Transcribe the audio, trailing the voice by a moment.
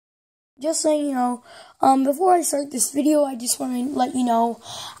just so you know, before I start this video, I just want to let you know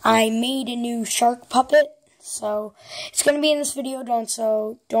I made a new shark puppet. So it's gonna be in this video,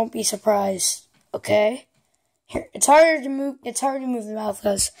 don't be surprised. Okay? Here, it's hard to move the mouth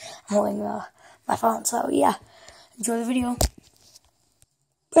because I'm holding my phone. So yeah, enjoy the video.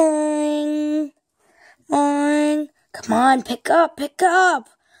 Bang, bang. Come on, pick up.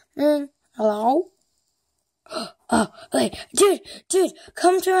 Hello? Oh, wait, dude,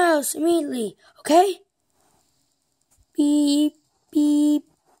 come to my house immediately, okay? Beep, beep,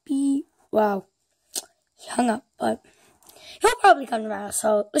 beep. Wow, he hung up, but he'll probably come to my house,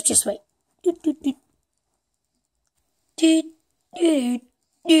 so let's just wait. Doot, doot, doot. Doot, doot,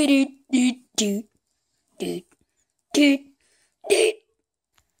 doot, doot, doot, doot, doot, doot.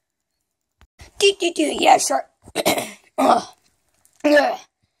 Doot, doot, doot. Yeah, sure.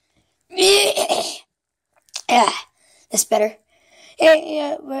 Yeah, that's better.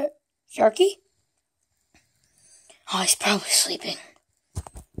 Yeah, but Sharky? Oh, he's probably sleeping.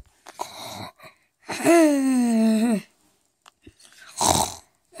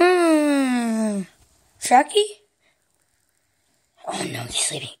 Sharky? Oh no, he's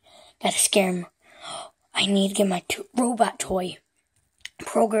sleeping. Gotta scare him. I need to get my robot toy.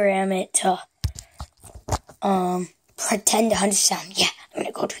 Program it to pretend to understand. Yeah, I'm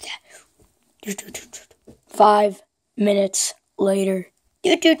gonna go do that. 5 minutes later.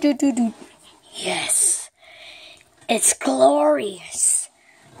 Yes, it's glorious.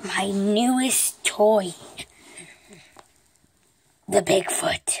 My newest toy, the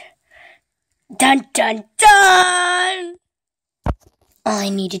Bigfoot. Dun dun dun! All I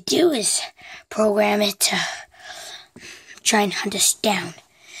need to do is program it to try and hunt us down.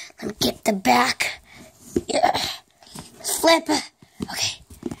 Let me get the back. Yeah. Flip. Okay,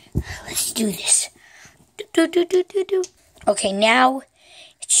 let's do this. Okay, now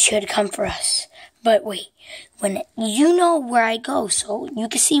it should come for us. But wait, when you know where I go, so you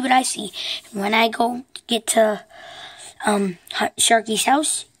can see what I see. And when I go get to Sharky's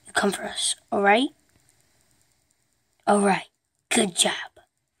house, you come for us. All right? All right. Good job.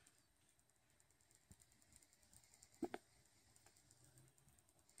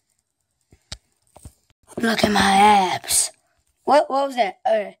 Look at my abs. What was that?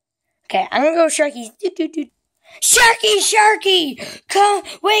 Okay, I'm gonna go Sharky's. Sharky! Come,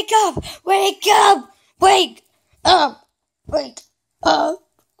 wake up! Wake up!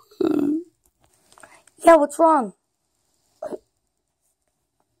 Yeah, what's wrong?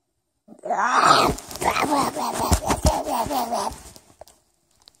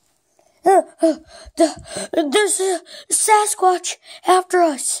 There's a Sasquatch after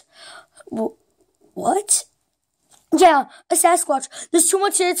us. What? Yeah, a Sasquatch. There's too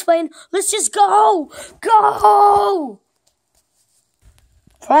much to explain. Let's just go! Go!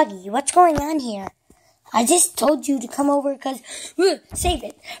 Froggy, what's going on here? I just told you to come over because... save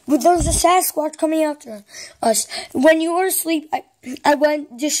it. But there's a Sasquatch coming after us. When you were asleep, I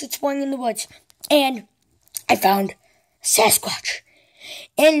went just exploring in the woods. And I found Sasquatch.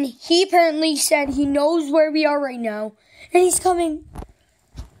 And he apparently said he knows where we are right now. And he's coming...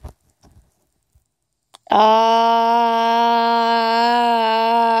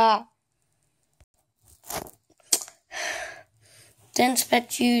 Didn't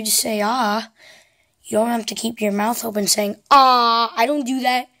expect you to say You don't have to keep your mouth open saying I don't do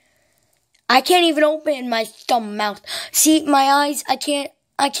that. I can't even open my dumb mouth. See, my eyes, I can't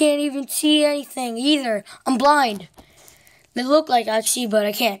even see anything either. I'm blind. They look like I see, but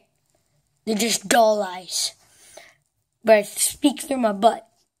I can't. They're just dull eyes. But I speak through my butt.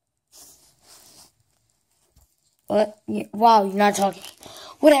 What? Wow, you're not talking.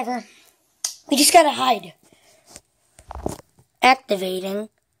 Whatever. We just gotta hide. Activating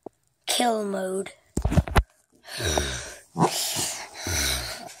kill mode.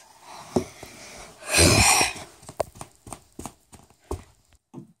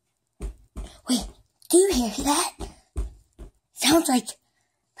 Wait, do you hear that? Sounds like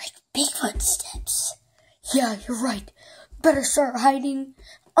Bigfoot steps. Yeah, you're right. Better start hiding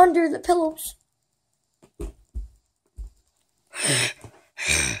under the pillows.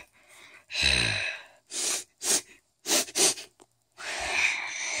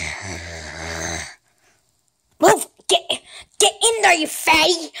 Move! Get in there, you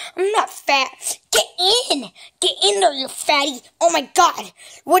fatty! I'm not fat. Get in there, you fatty! Oh my God!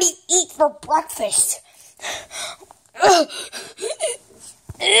 What do you eat for breakfast?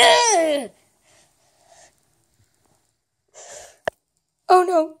 Oh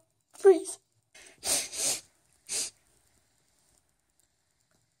no! Please.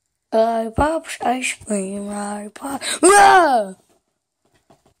 I pop ice cream, I pop. Ah!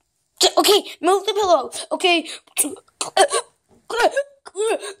 Okay, move the pillow. Okay.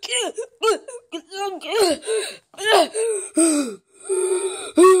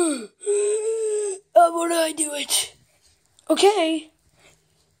 How would I do it? Okay.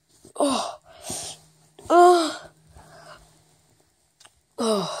 Oh.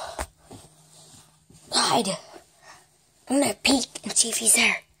 Hide. I'm gonna peek and see if he's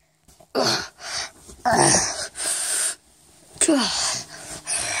there.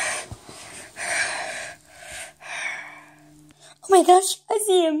 Oh my gosh, I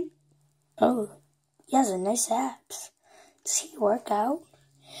see him. Oh, he has a nice abs. Does he work out?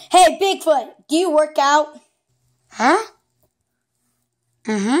 Hey, Bigfoot, do you work out? Huh?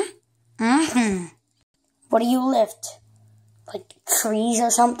 What do you lift? Like trees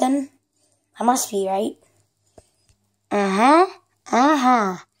or something? That must be right. How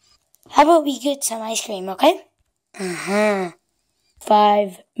about we get some ice cream, okay?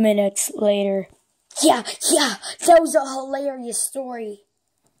 5 minutes later. Yeah, that was a hilarious story.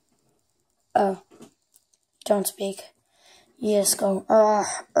 Oh, don't speak. You just go,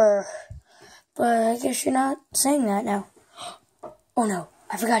 But I guess you're not saying that now. Oh no,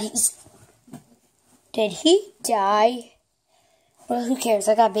 I forgot Did he die? Well, who cares?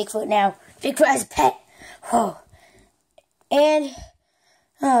 I got Bigfoot now. Bigfoot as a pet. Oh. And,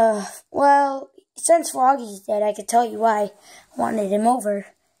 well, since Froggy's dead, I could tell you why I wanted him over.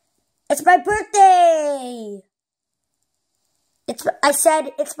 It's my birthday! I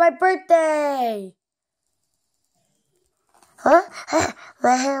said, it's my birthday! Huh?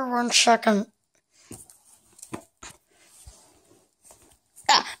 Right here, 1 second.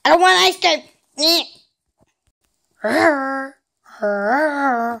 I don't want ice cream!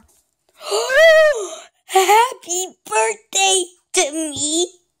 Happy birthday to me!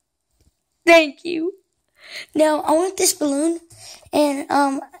 Thank you. Now, I want this balloon, and,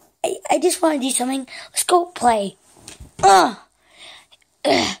 I just want to do something. Let's go play. Oh,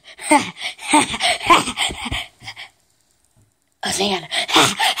 man.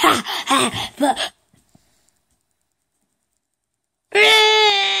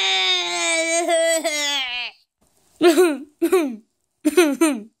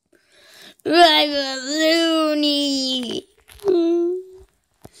 I'm a loony.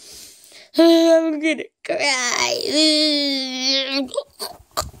 I'm gonna cry.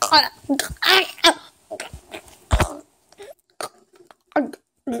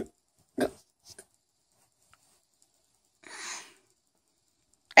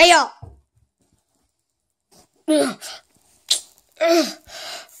 Hey, y'all.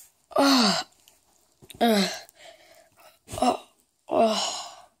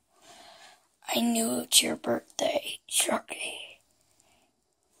 I knew it's your birthday, Chucky.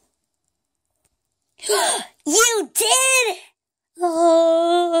 You did!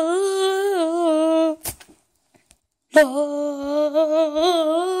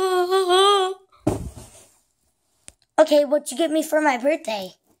 Okay, what'd you get me for my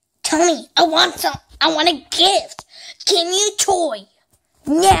birthday? Tell me, I want a gift. Give me a toy.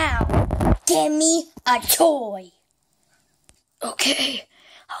 Now, give me a toy. Okay,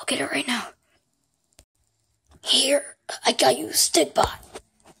 I'll get it right now. Here, I got you a stick bot.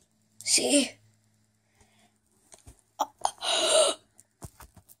 See?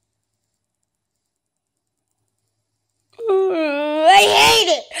 I hate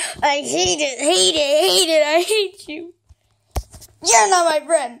it. I hate you. You're not my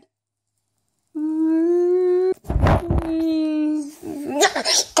friend.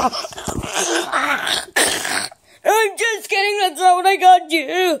 I'm just kidding. That's not what I got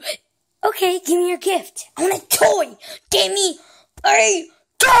you. Okay, give me your gift. I want a toy. Give me a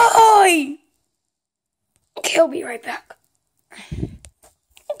toy. Okay, I'll be right back.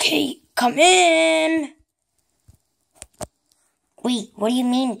 Okay, come in. Wait, what do you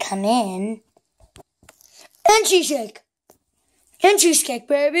mean, come in? And cheesecake. And cheesecake,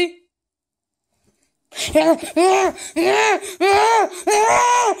 baby.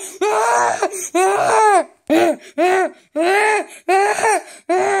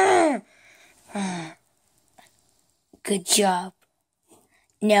 Good job.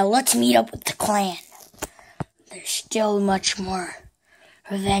 Now let's meet up with the clan. There's still much more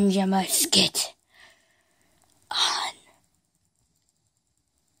revenge I must get on.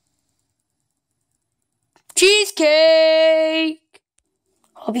 Cheesecake!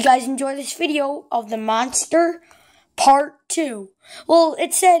 Hope you guys enjoy this video of the monster part 2. Well,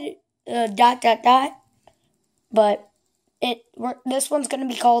 it said ... but this one's going to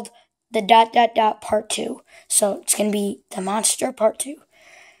be called the ... part 2. So it's going to be the monster part 2.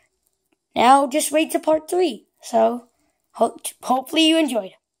 Now just wait to part 3. So hopefully you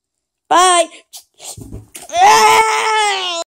enjoyed. Bye.